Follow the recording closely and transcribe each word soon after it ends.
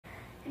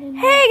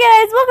Hey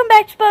guys, welcome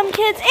back to Bum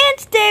Kids, and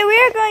today we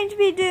are going to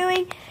be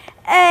doing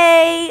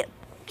a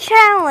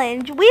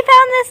challenge. We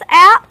found this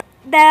app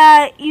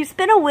that you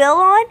spin a wheel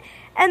on,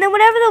 and then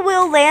whatever the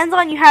wheel lands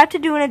on, you have to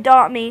do an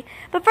adopt me.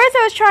 But first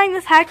I was trying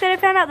this hack that I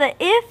found out that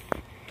if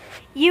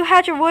you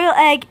hatch a royal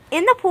egg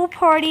in the pool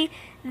party,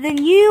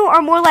 then you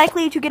are more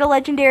likely to get a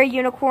legendary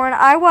unicorn.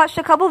 I watched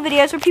a couple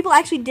videos where people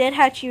actually did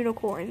hatch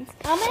unicorns.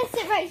 I'm going to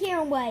sit right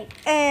here and wait.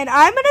 And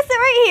I'm going to sit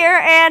right here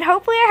and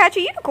hopefully I hatch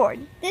a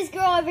unicorn. This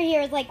girl over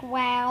here is like,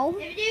 wow.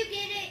 If you do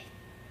get it.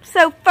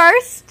 So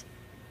first,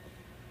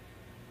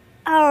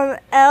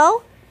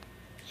 Elle.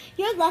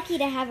 You're lucky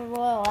to have a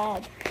royal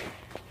egg.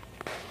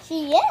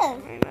 She is.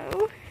 I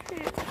know.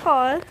 It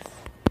costs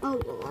a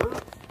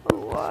lot. A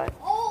lot.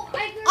 Oh,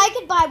 I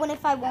could buy one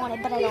if I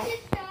wanted, but I don't.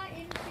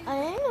 I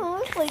don't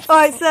know.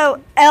 Alright,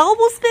 so Elle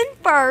will spin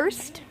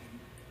first.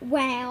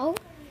 Wow.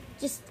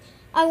 Just,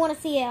 I want to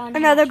see it on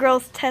Another hatch.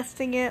 girl's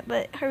testing it,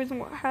 but hers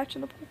won't hatch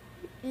in the pool.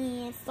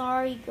 Yeah,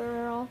 sorry,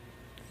 girl.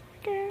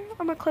 Okay, I'm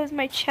going to close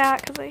my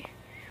chat because I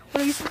want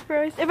to be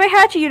surprised. If I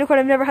hatch a unicorn,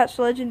 I've never hatched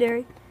a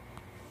legendary.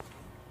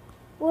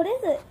 What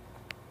is it?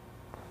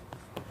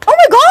 Oh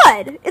my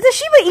god! It's a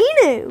Shiba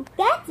Inu!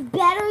 That's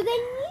better than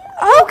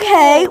you.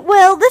 Okay,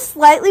 well, this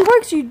slightly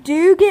works. You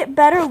do get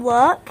better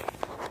luck.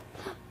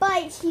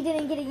 But she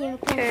didn't get a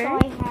unicorn, Okay. so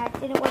I hacked.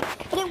 Didn't work.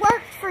 But it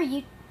worked for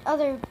you,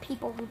 other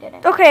people who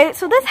didn't. Okay,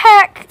 so this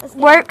hack Let's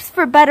go. works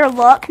for better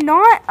luck.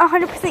 Not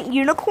 100%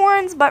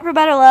 unicorns, but for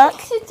better luck.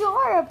 It's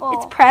adorable.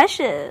 It's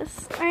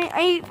precious.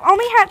 I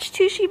only hatched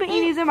 2 Shiba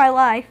Inus in my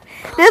life.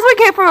 This one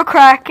came from a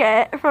cracked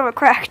egg.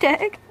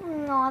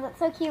 Aw, that's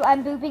so cute.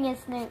 I'm booping his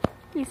snoot.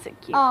 He's so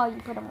cute. Oh,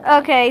 you put him away.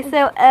 Okay,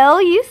 so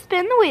Elle, you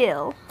spin the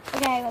wheel.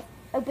 Okay, let's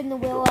open the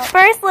wheel up.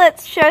 First,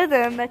 let's show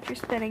them that you're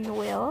spinning the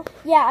wheel.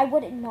 Yeah, I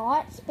would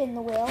not spin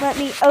the wheel. Let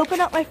me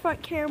open up my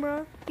front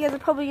camera. You guys are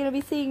probably going to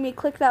be seeing me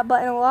click that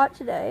button a lot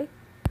today.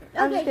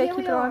 I'm just Okay, going to here keep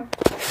we it on.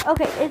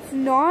 Okay, it's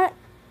not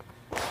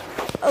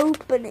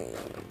opening.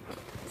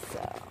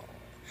 So.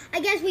 I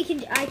guess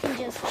I can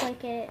just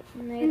click it.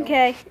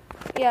 Okay.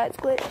 Yeah, it's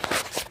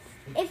glitched.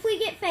 If we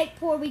get fake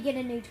poor, we get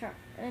another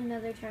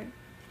turn.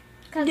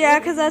 Yeah,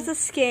 because that's a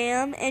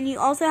scam, and you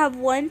also have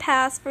 1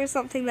 pass for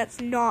something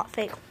that's not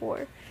fake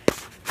for.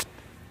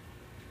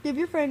 Give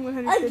your friend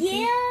 150.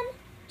 Again?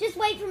 Just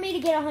wait for me to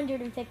get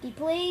 150,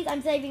 please.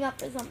 I'm saving up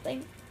for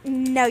something.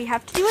 No, you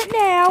have to do it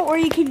now, or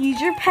you can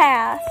use your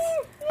pass.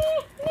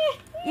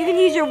 You can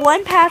use your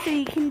 1 pass, or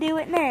you can do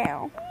it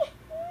now.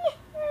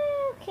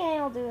 Okay,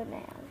 I'll do it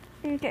now.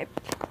 Okay,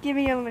 give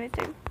me your minute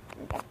too.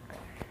 Okay.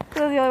 That's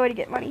the only way to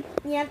get money.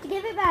 You have to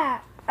give it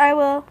back. I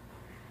will.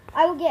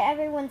 I will get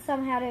everyone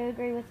somehow to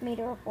agree with me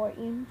to report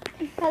you.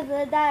 Because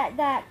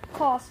that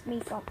cost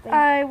me something.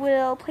 I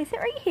will place it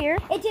right here.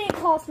 It didn't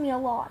cost me a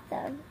lot,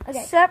 though.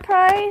 Okay. Set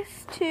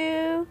price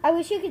to I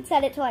wish you could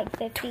set it to like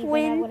 50. then I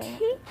 20.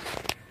 wouldn't.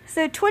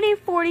 So 20,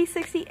 40,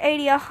 60,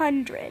 80,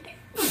 100.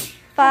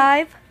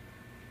 5.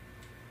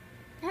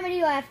 How many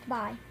do I have to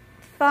buy?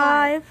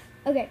 5.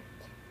 Okay.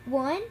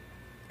 1,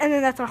 And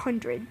then that's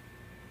 100.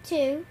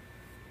 2,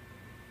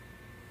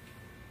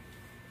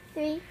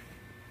 3,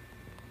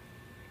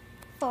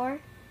 4,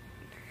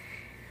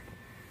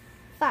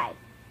 5.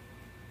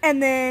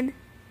 And then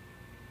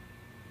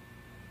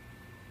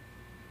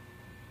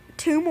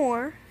 2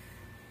 more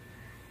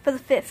for the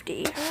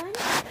 50. 1,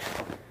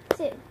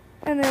 2.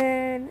 And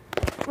then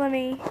let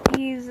me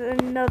use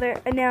another.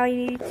 And now you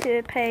need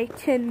to pay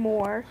 10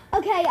 more.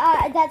 Okay,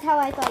 that's how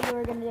I thought you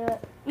were going to do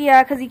it.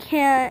 Yeah, because you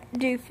can't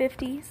do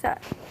 50. So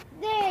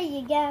There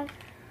you go.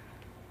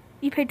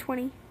 you paid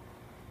 20.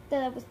 So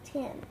that was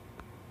 10.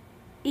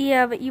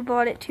 Yeah, but you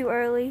bought it too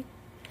early.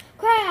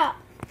 Crap.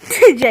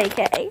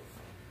 JK.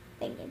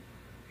 Thank you.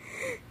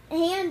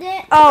 Hand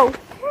it. Oh.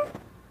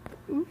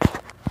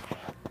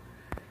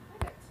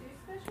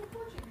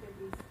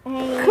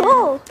 Hand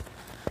Cool.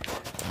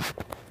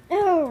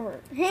 over.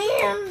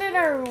 Hand it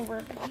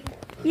over.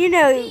 You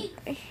know.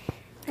 Okay.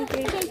 That's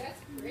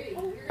pretty.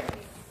 You're going to be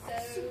so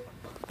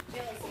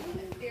jealous of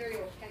the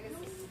ethereal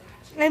Pegasus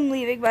statue. I'm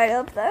leaving mine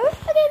up though.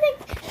 Okay,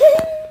 thanks.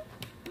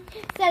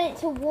 Set it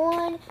to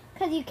 1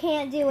 because you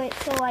can't do it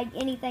to like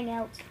anything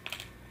else.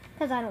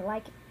 Because I don't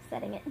like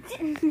setting it.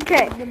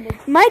 Okay.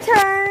 My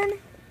turn.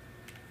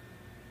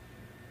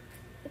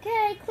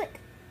 Okay, click.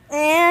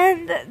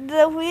 And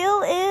the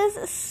wheel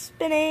is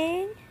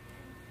spinning.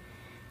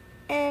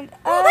 And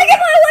Oh, I get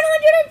my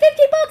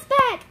 150 bucks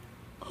back.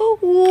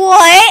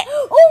 what?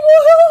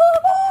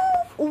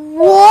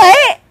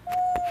 What?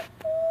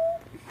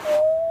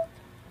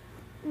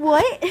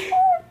 What?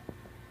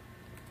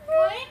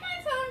 Why ain't my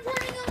phone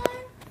turning on?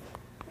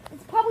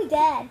 It's probably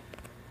dead.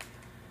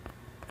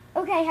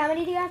 Okay, how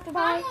many do you have to I'm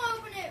buy? going to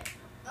open it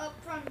up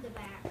front and the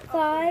back.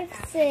 5,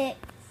 6.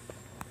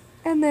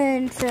 And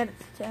then set it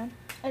to 10.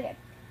 Okay.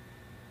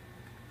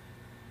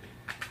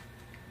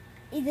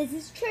 This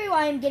is true.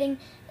 I am getting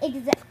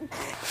exactly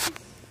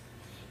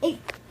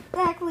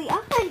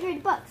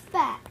 $100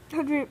 back.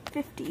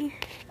 150.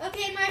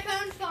 Okay, my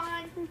phone's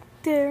fine.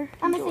 There.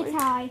 I'm gonna enjoy. say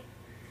tie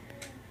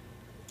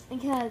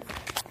because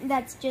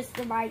that's just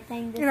the right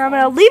thing to And I'm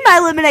gonna leave my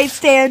lemonade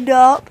stand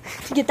up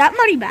to get that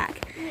money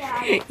back.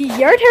 Yeah.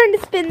 Your turn to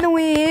spin the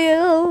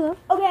wheel.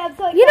 Okay, I'm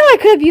so You know I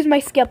could have used my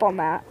skip on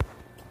that.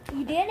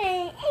 You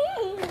didn't.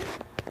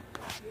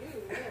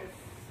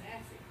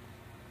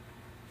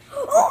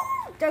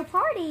 Throw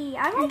party.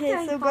 I like Okay,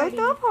 throwing so go party.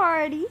 to a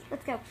party.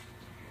 Let's go.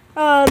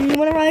 You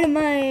wanna ride in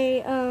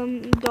my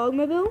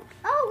dogmobile?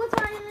 Oh,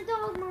 let's ride in the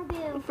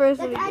dogmobile. First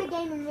That's we out do. of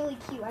game and really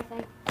cute, I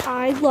think.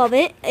 I love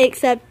it,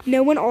 except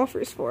no one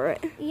offers for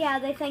it. Yeah,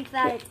 they think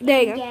that it's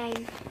There you in go.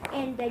 game,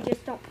 and they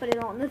just don't put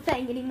it on the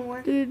thing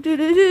anymore.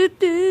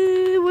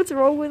 What's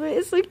wrong with it?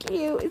 It's so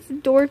cute. It's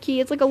dorky.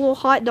 It's like a little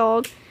hot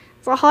dog.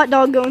 It's a hot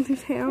dog going through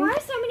town. Why are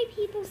so many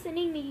people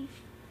sending me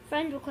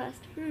friend requests?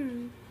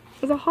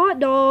 There's a hot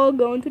dog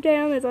going through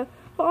town. There's a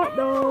hot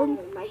dog.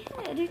 Oh, my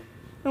head.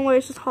 Don't worry,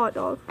 it's just hot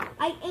dog.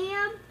 I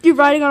am. You're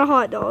riding on a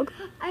hot dog.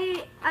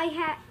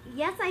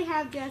 Yes, I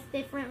have dressed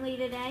differently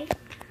today.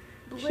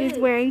 Blue. She's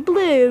wearing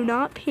blue,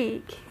 not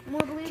pink.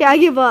 More blue. Okay, I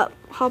give up.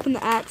 Hop in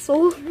the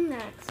axle.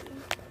 Next.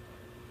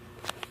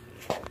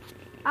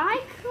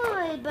 I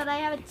could, but I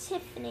have a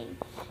Tiffany.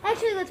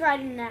 Actually, let's ride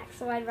in an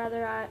axle. I'd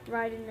rather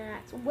ride in an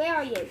axle. Where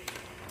are you?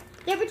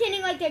 They're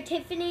pretending like they're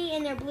Tiffany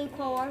in their blue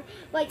car,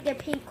 like their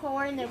pink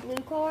car in their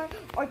blue car,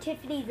 or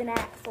Tiffany's an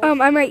axle.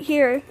 I'm right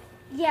here.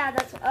 Yeah,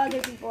 that's what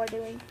other people are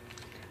doing.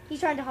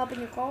 He's trying to hop in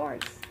your car.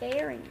 He's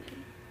staring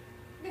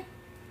me.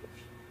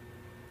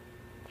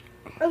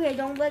 Okay,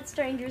 don't let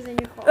strangers in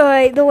your car.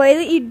 Alright, the way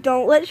that you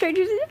don't let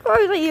strangers in your car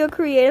is that you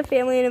create a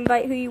family and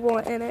invite who you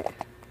want in it.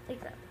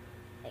 Exactly.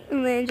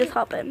 And then just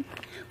hop in.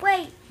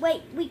 Wait,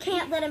 we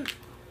can't let him.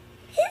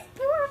 His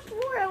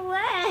poor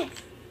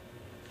legs.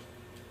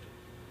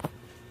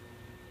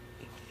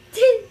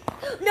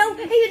 No,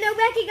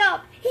 backing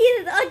up. He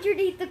is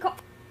underneath the car.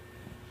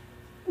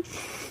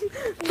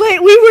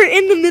 Wait, we were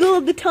in the middle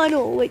of the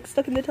tunnel, like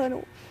stuck in the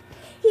tunnel.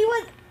 He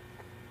was.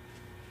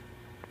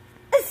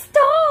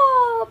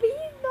 Stop! He's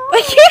not.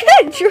 I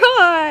can't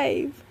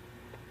drive.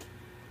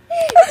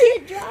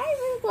 His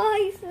driver's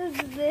license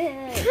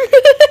is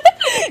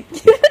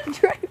Can't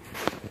drive.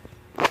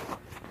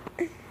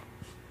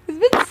 It's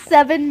been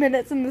 7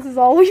 minutes and this is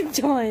all we've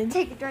done.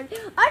 Take a drive.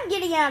 I'm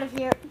getting out of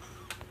here.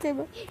 Okay,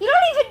 but You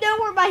don't even know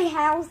where my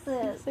house is.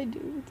 yes, I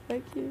do. It's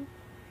back here.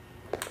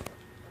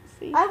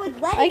 See. I would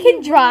let I you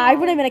can drive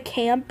when know. I'm in a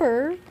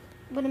camper.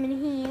 When I'm in a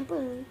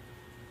camper.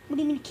 When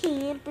I'm in a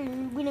camper.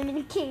 When I'm in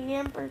a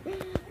camper.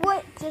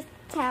 What just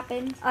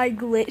happened? I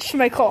glitched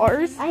my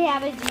cars. I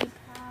have a Jeep.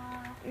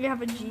 You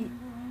have a Jeep.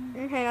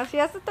 Okay, now she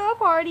has to throw a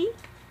party.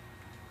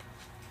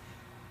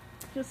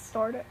 Just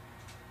start it.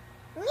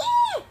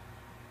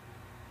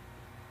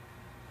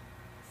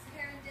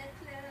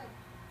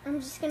 I'm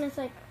just gonna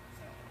say,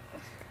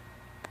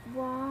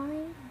 why?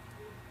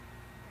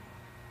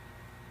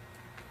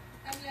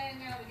 I'm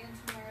letting out again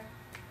tomorrow.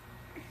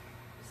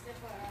 Just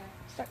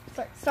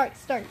FYI.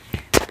 Start.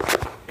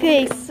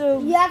 Okay, so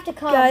You have to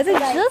come. guys, so I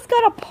that- just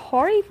got a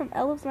party from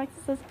Elle that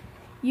says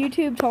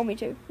YouTube told me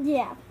to.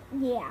 Yeah.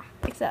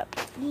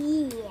 Except,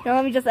 Yeah. now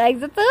let me just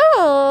exit the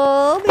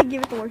hole and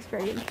give it the works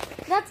rating.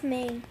 That's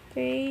me.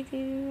 3, 2,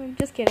 I'm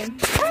just kidding.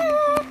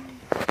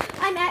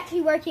 I'm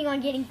actually working on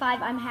getting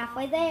 5. I'm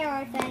halfway there,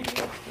 I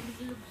think.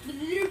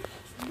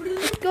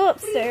 Let's go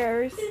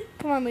upstairs.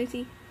 Come on,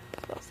 Lucy.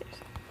 Let's go upstairs.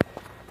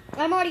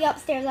 I'm already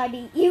upstairs. I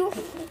beat you.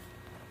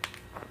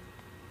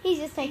 He's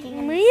just taking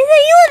You're a... the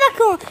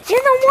unicorn! You're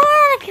the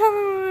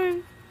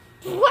unicorn!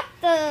 What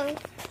the?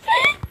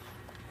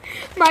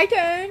 My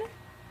turn.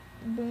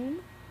 Boom.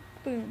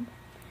 Boom.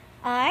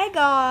 I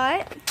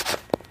got...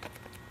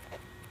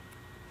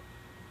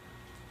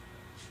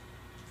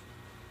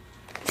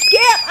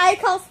 Skip! I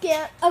call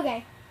Skip.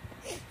 Okay.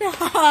 Ava!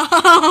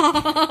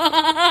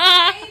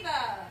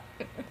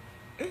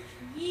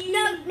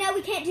 No,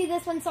 we can't do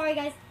this one. Sorry,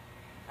 guys.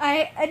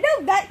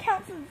 No, that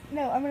counts as...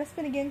 No, I'm going to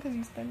spin again because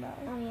you spin that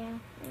one. Oh, yeah.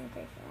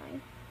 Okay,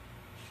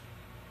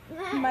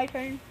 fine. My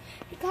turn.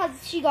 Because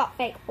she got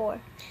fake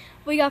 4.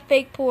 We got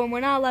fake porn.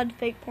 We're not allowed to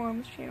fake porn on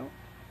this channel.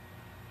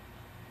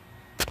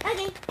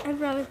 Okay. I'd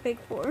rather fake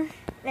porn.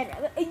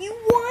 You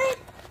want?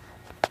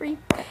 Free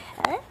pet?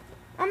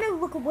 I'm gonna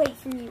look away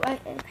from you. How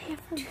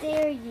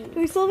dare you?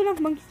 We still have enough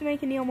monkeys to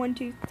make a neon 1,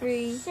 2,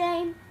 3.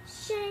 Shame.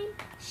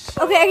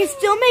 Okay, I can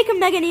still make a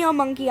mega neon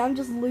monkey. I'm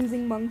just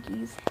losing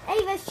monkeys.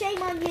 Ava,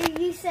 shame on you.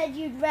 You said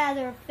you'd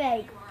rather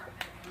fake.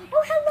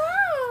 Oh,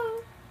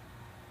 hello.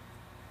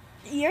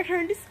 Your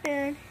turn to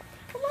spin.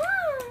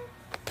 Hello.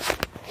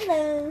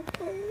 Hello.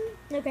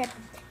 Okay.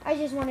 I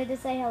just wanted to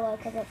say hello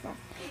because that's nice.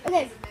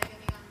 Okay.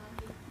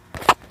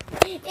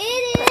 It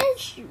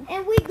is.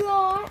 And we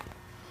got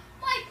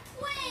My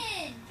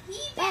twin! He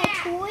a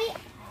back! toy.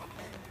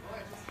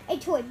 A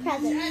toy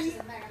present.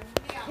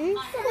 Someone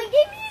Someone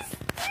gave me a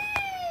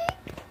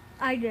stick.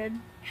 I did.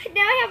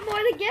 Now I have more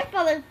to give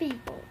other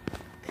people.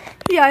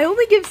 Yeah, I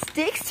only give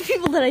sticks to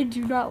people that I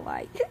do not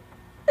like.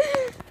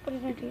 What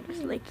did I do?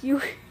 Just like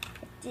you.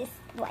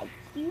 Dislike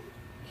you.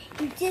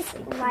 You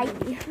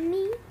dislike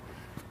me.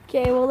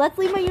 Okay, well, let's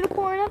leave my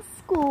unicorn at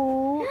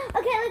school.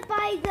 Okay, let's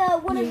buy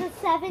one of the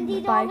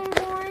 $70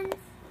 ones.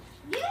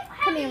 You have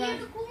Come a here, Mom.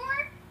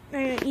 unicorn?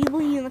 An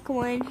evil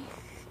unicorn.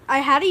 I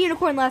had a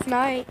unicorn last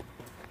night.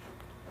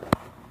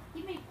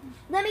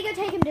 Let me go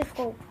take him to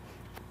school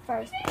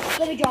first.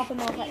 Let me drop him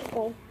off at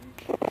school.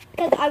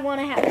 Because I want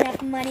to have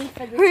enough money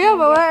for this. Yeah,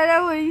 but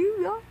what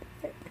you got?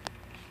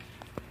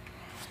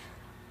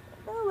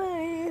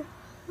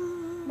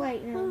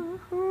 Wait, no.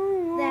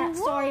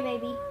 Sorry,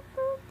 baby.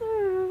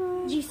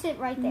 You sit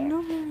right there.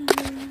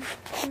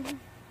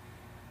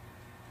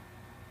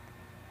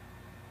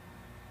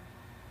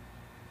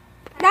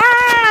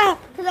 Ah!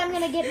 Because I'm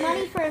going to get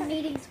money for him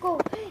needing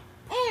school.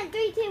 And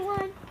 3, 2,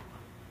 1.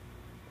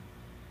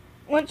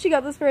 Once she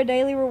got this for a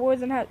daily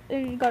rewards and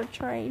got a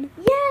train.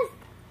 Yes!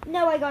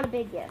 No, I got a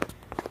big gift.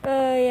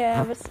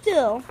 Yeah, but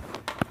still.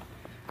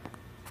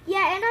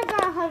 Yeah, and I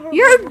got a hover.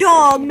 Your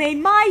dog made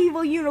my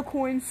evil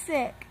unicorn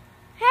sick.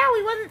 How?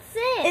 He wasn't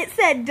sick. It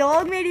said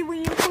dog made evil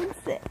unicorn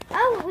sick.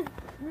 Oh, it was.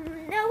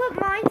 No,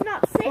 but mine's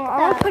not sick. Well,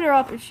 I'm gonna put her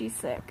up if she's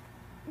sick.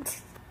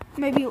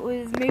 Maybe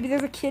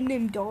there's a kid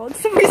named Dog.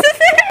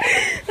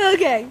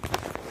 Okay.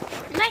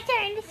 My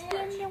turn to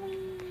spin the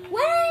wheel.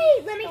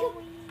 Wait, let me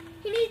go.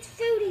 He needs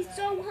food. He's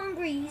so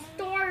hungry. He's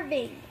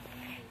starving.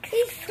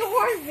 He's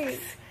starving.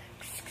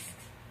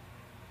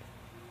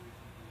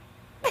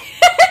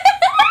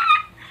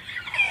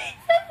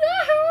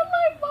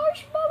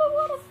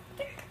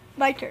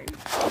 My turn.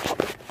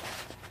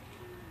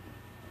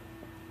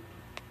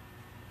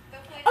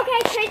 Okay,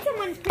 trade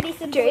someone's pretty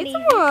simple. Trade and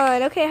easy.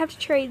 someone. Okay, I have to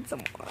trade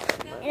someone.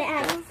 And it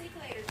has. See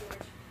you later,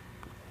 George.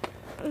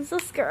 Who's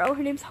this girl?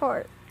 Her name's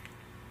Hart.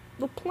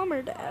 The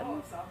plumber dad.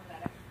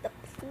 The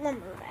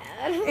plumber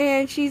dad.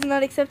 And she's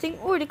not accepting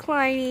or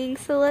declining,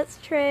 so let's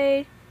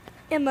trade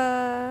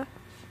Emma.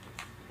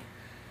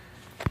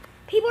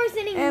 People are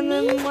sending And me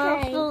then trades.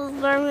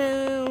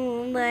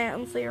 that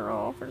and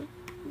zero for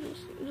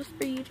just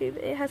for YouTube.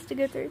 It has to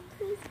go through.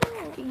 Please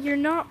what? You're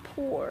not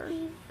poor.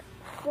 Please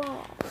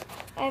what?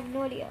 I have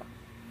no idea.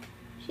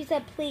 She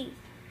said please.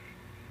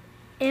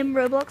 In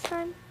Roblox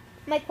time?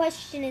 My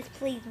question is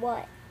please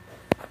what?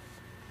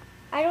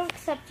 I don't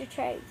accept your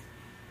trades.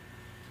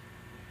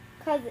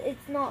 Because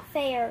it's not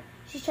fair.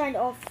 She's trying to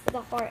offer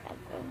the heart of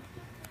them.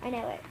 I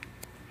know it.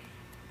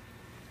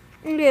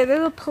 Yeah,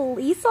 there's a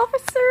police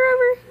officer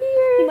over He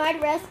here. might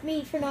arrest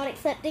me for not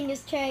accepting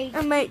his trade.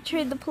 I might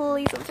trade the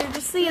police officer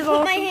just see his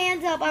Put my awesome.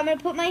 hands up. I'm going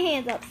to put my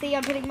hands up. See,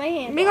 I'm putting my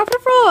hands Bring up. off a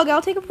frog.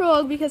 I'll take a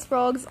frog because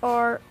frogs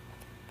are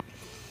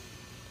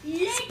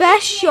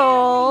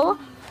special.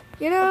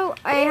 You know,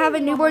 I have a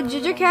newborn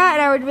ginger cat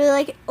and I would really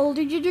like an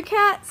older ginger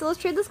cat, so let's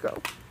trade this girl.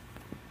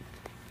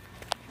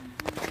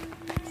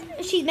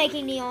 She's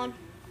making neon.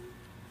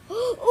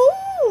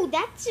 Ooh,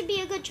 that should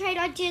be a good trade.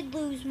 I did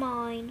lose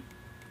mine.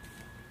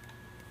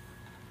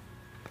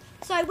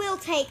 So I will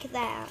take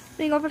that.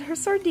 Being offered her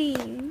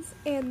sardines,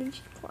 and then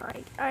she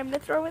declined. I'm gonna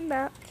throw in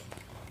that.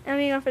 And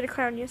being offered a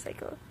clown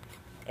unicycle,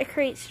 a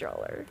crate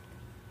stroller.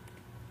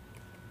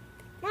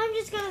 I'm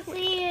just gonna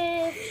see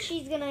if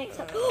she's gonna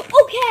accept.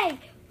 Okay.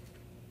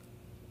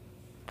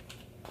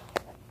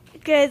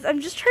 Guys, I'm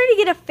just trying to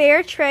get a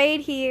fair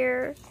trade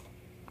here.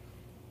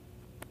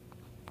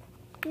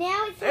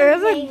 Now it's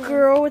There's a Zayden.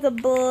 girl with a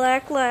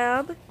black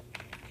lab.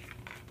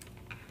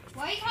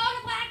 Why are you calling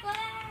a black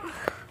lab?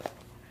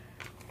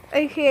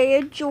 Okay,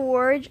 a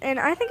George, and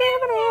I think I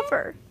have an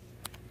offer.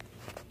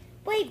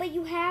 Wait, but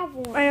you have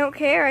one. I don't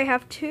care. I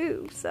have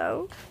two,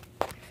 so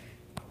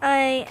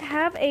I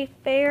have a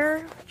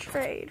fair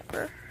trade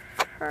for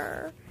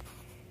her.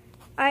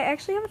 I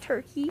actually have a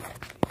turkey.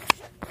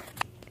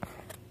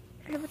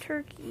 I have a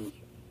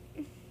turkey.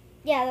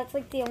 Yeah, that's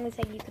like the only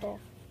thing you could have.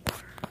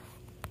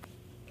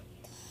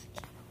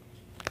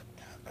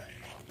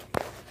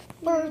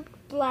 Bird,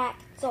 black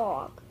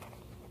dog.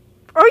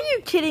 Are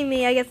you kidding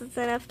me? I guess it's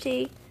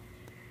NFT.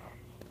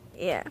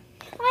 Yeah.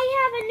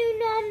 I have a new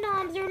nom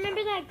noms.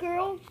 Remember that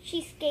girl?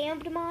 She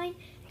scammed mine.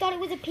 Thought it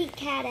was a pink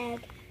cat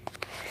egg.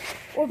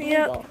 Or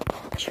beagle.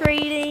 Yep.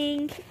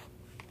 Trading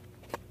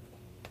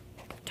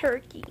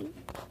turkey.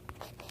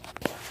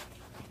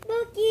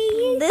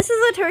 Looky. This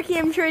is a turkey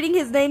I'm trading.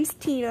 His name's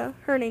Tina.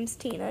 Her name's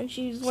Tina, and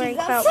she's wearing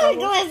She's clout got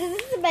goggles. sunglasses.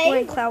 This is Wearing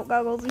amazing. clout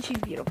goggles, and she's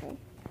beautiful.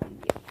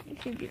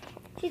 She's beautiful.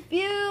 She's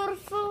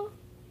beautiful.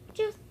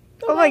 Just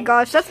the Oh my way-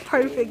 gosh, that's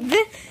perfect.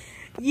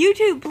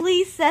 YouTube,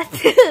 please set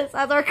this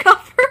as our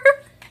cover.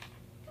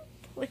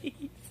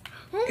 Please.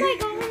 Oh my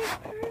god, it's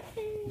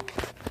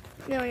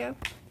perfect. There we go.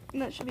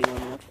 And that should be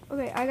one more.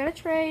 Okay, I got a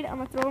trade. I'm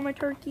gonna throw in my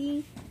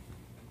turkey.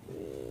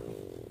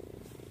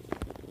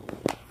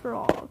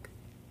 Frog.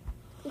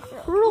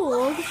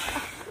 Frog?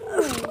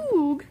 A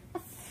frog?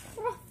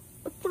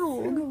 A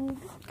frog?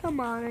 Come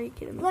on, are you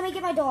kidding me? Let me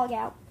get my dog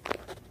out.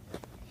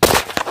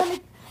 Let me.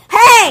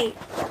 Hey!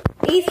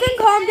 Ethan,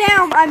 calm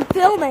down. I'm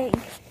filming.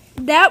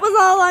 That was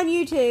all on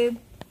YouTube.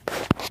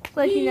 Just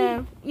let you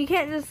know. You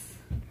can't just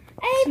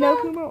Hey, snow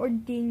Mom. puma or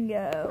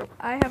dingo.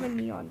 I have a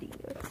neon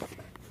dingo.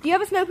 Do you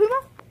have a snow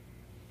puma?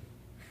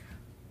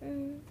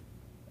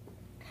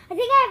 I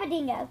think I have a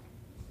dingo.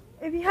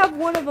 If you have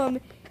one of them,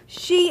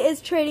 she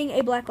is trading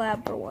a black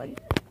lab for one.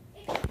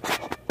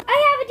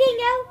 I have a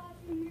dingo.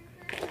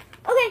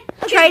 Okay.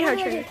 Trade her,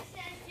 trade.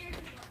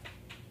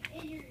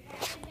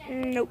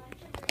 Nope.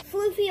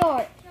 Floofy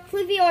art.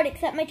 Floofy art,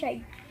 accept my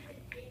trade.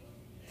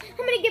 I'm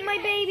gonna get my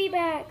baby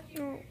back.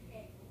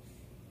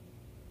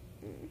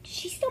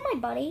 She's still my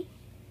buddy.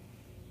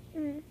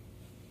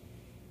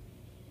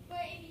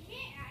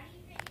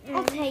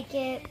 I'll take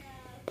it.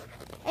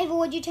 Ava,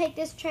 would you take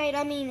this trade?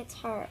 I mean, it's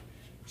her.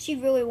 She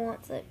really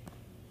wants it.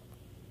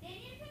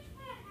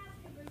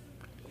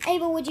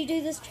 Ava, would you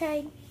do this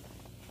trade?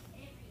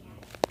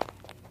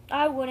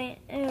 I wouldn't.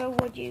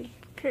 Would you?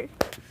 Okay.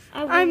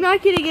 I'm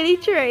not getting any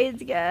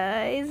trades,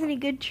 guys. Any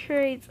good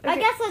trades? Okay. I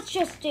guess let's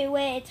just do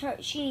it. It's her.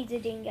 She needs a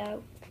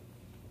dingo.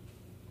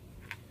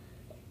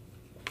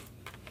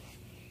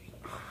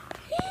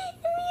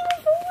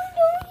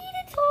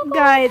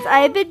 Guys,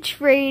 I've been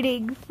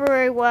trading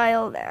for a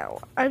while now.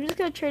 I'm just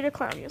gonna trade a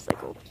clown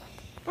unicycle.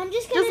 I'm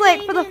just gonna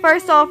like for the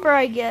first offer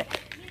I get,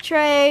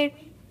 trade.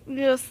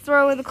 Just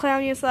throw in the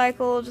clown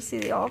unicycle. Just see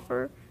the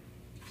offer.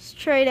 Just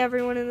trade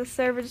everyone in the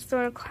server. Just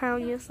throw in a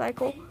clown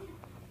unicycle.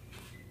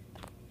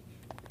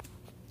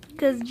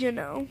 Cause you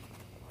know,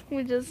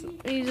 you just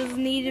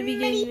need to be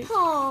getting.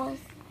 Paws.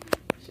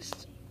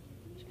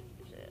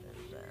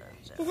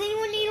 Does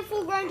anyone need a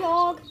full-grown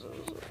dog?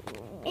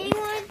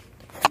 Anyone?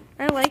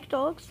 I like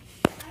dogs.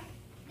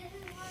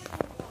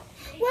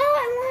 Well,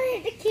 I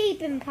wanted to keep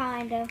him,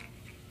 kinda.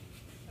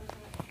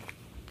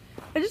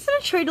 I'm just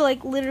gonna trade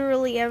like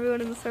literally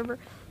everyone in the server.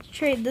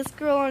 Trade this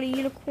girl on a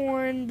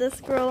unicorn, this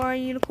girl on a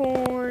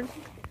unicorn,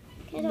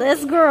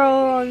 this girl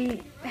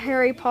on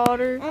Harry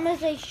Potter. I'm gonna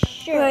say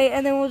sure. Right,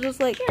 and then we'll just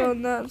like throw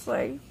nuts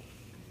like.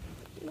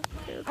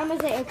 I'm gonna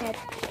say okay.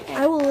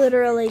 I will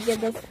literally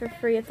give this for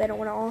free if they don't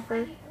want to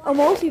offer. A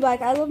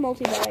multi-bike. I love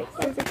multi-bikes.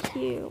 Those are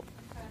cute.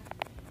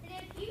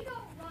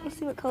 Let's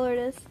see what color it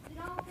is.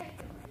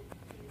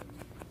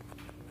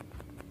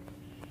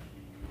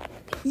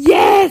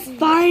 Yes,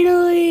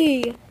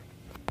 finally!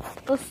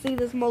 Let's see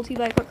this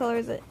multi-bike. What color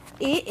is it?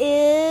 It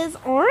is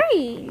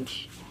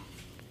orange.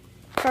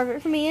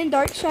 Perfect for me and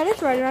dark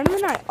shadows right around the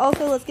night.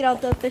 Also, let's get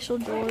out the official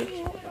George.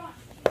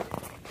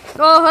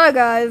 Oh, hi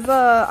guys.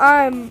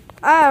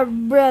 I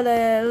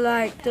really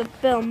like to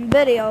film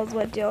videos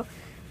with you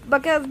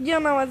because you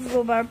know it's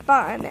super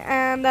fun,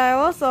 and I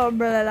also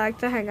really like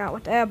to hang out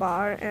with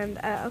Eva and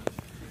Elle.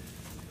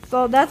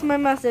 So that's my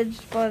message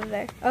for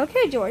today.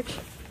 Okay, George.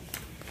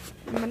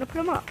 I'm gonna put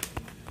them up.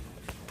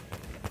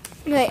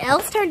 Okay,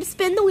 Elle's turn to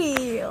spin the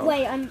wheel.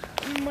 Wait,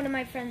 one of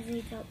my friends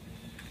needs help.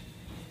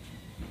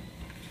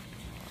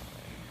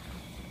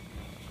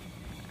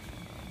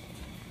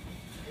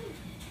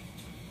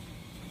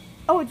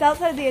 Oh, it's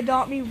outside the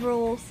Adopt Me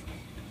rules.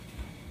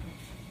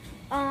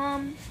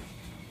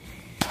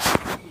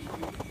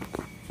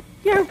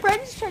 Yeah, her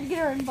friends tried to get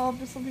her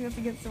involved with something that's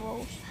against the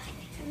rules.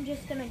 I'm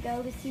just gonna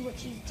go to see what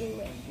she's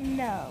doing.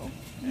 No.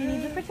 You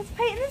need to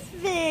participate in this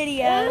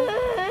video.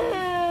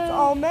 It's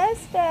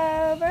almost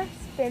over.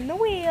 Spin the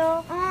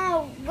wheel.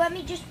 Oh, let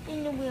me just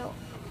spin the wheel.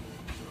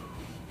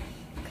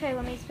 Okay,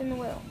 let me spin the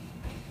wheel.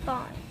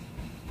 Fine.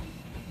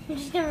 I'm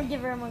just gonna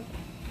give her a monkey.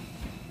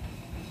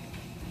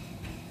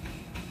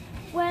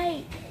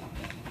 Wait.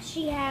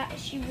 She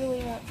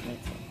really wants me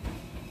to.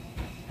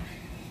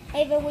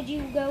 Ava, would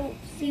you go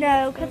see?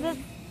 No, because it's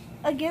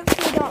against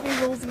the Adopt Me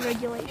rules and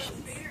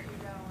regulations.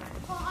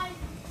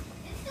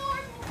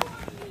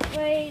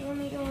 Wait, let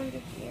me go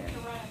under here.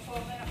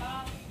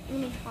 Let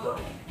me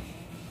hide.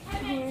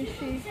 Here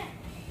she's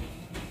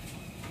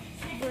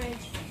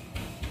Bridge.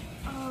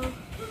 Oh.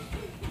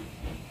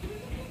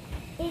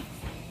 It's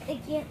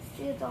against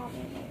the Adopt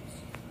Me rules.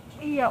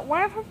 Yeah,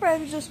 one of her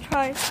friends just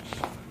tried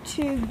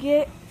to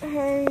get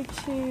her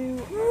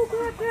to. Oh,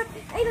 grab.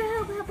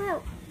 Ava,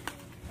 help.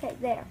 Okay,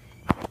 there.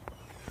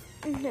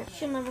 No.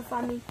 She'll never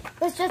find me.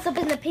 Let's dress up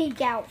in the pink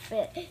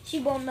outfit. She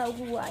won't know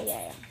who I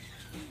am.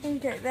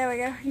 Okay, there we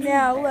go.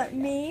 Now let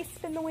me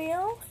spin the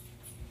wheel.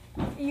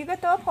 You go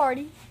throw a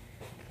party.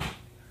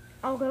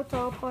 I'll go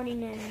throw a party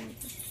now.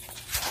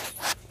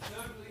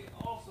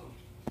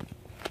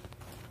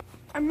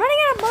 I'm running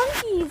out of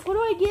monkeys. What do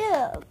I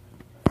give?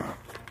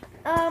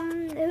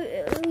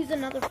 Who's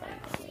another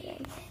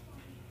friend?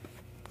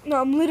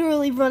 No, I'm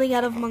literally running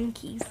out of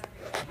monkeys.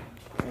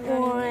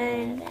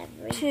 1,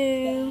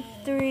 2,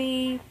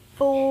 3,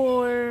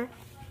 4,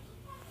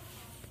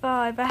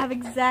 5. I have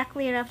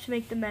exactly enough to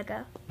make the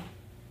mega.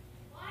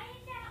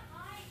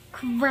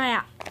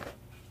 Crap.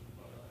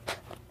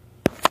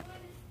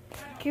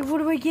 Okay, what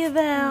do I give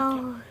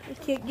Elle? I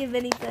can't give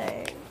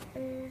anything.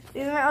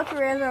 These are my ultra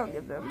rares. I don't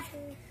give them.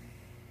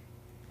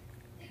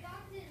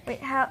 Wait,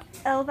 how?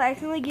 Elle, if I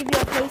accidentally give you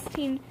a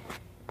post-teen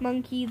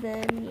monkey,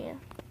 then yeah.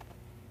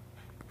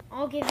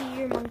 I'll give you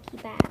your monkey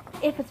back.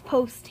 If it's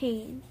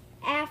post-teen.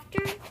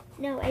 After?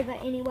 No, Ava,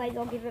 anyways,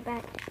 I'll give it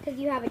back. Because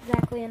you have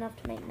exactly enough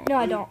to make that. No,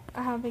 I don't.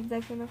 I have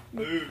exactly enough to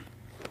make.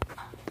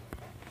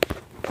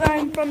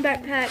 I'm from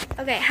backpack.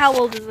 Okay, how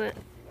old is it?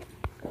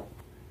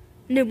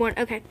 Newborn,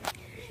 okay.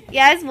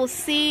 Guys, we'll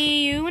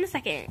see you in a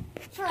second.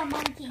 For a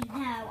monkey.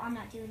 No, I'm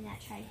not doing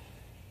that, Trey.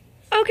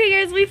 Okay,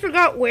 guys, we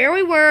forgot where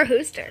we were,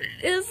 who started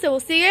this, so we'll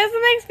see you guys in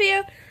the next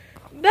video.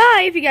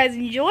 Bye. If you guys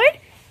enjoyed,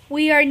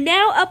 we are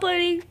now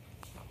uploading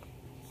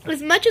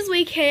as much as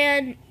we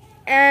can,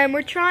 and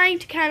we're trying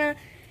to kind of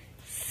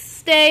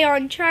stay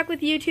on track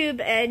with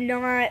YouTube and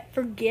not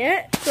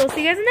forget. So we'll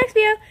see you guys in the next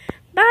video.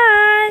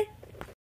 Bye.